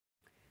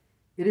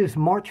It is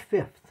March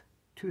 5th,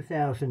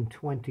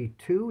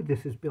 2022.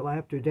 This is Bill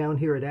Apter down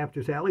here at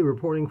Apter's Alley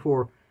reporting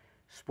for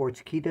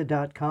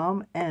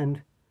Sportskeeda.com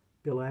and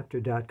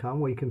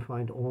BillApter.com, where you can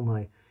find all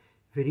my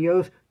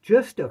videos.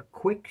 Just a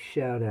quick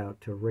shout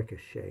out to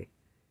Ricochet.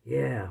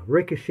 Yeah,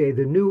 Ricochet,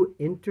 the new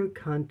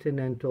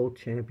Intercontinental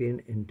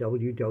Champion in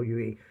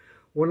WWE.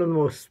 One of the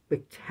most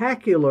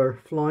spectacular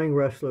flying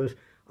wrestlers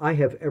I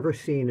have ever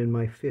seen in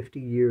my 50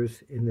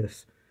 years in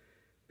this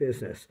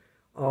business.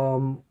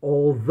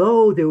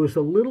 Although there was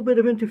a little bit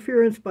of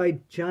interference by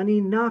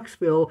Johnny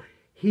Knoxville,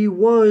 he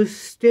was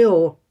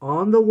still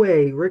on the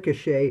way,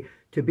 Ricochet,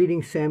 to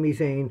beating Sami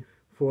Zayn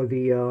for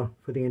the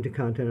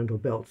Intercontinental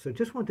belt. So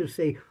just wanted to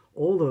say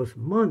all those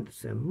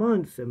months and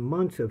months and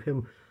months of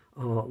him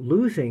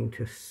losing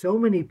to so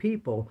many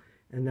people,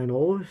 and then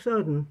all of a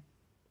sudden,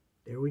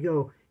 there we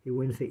go, he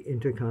wins the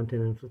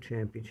Intercontinental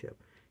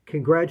Championship.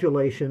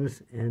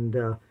 Congratulations, and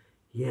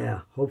yeah,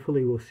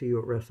 hopefully we'll see you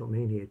at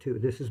WrestleMania too.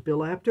 This is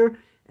Bill Apter,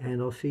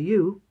 and I'll see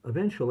you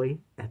eventually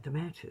at the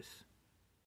matches.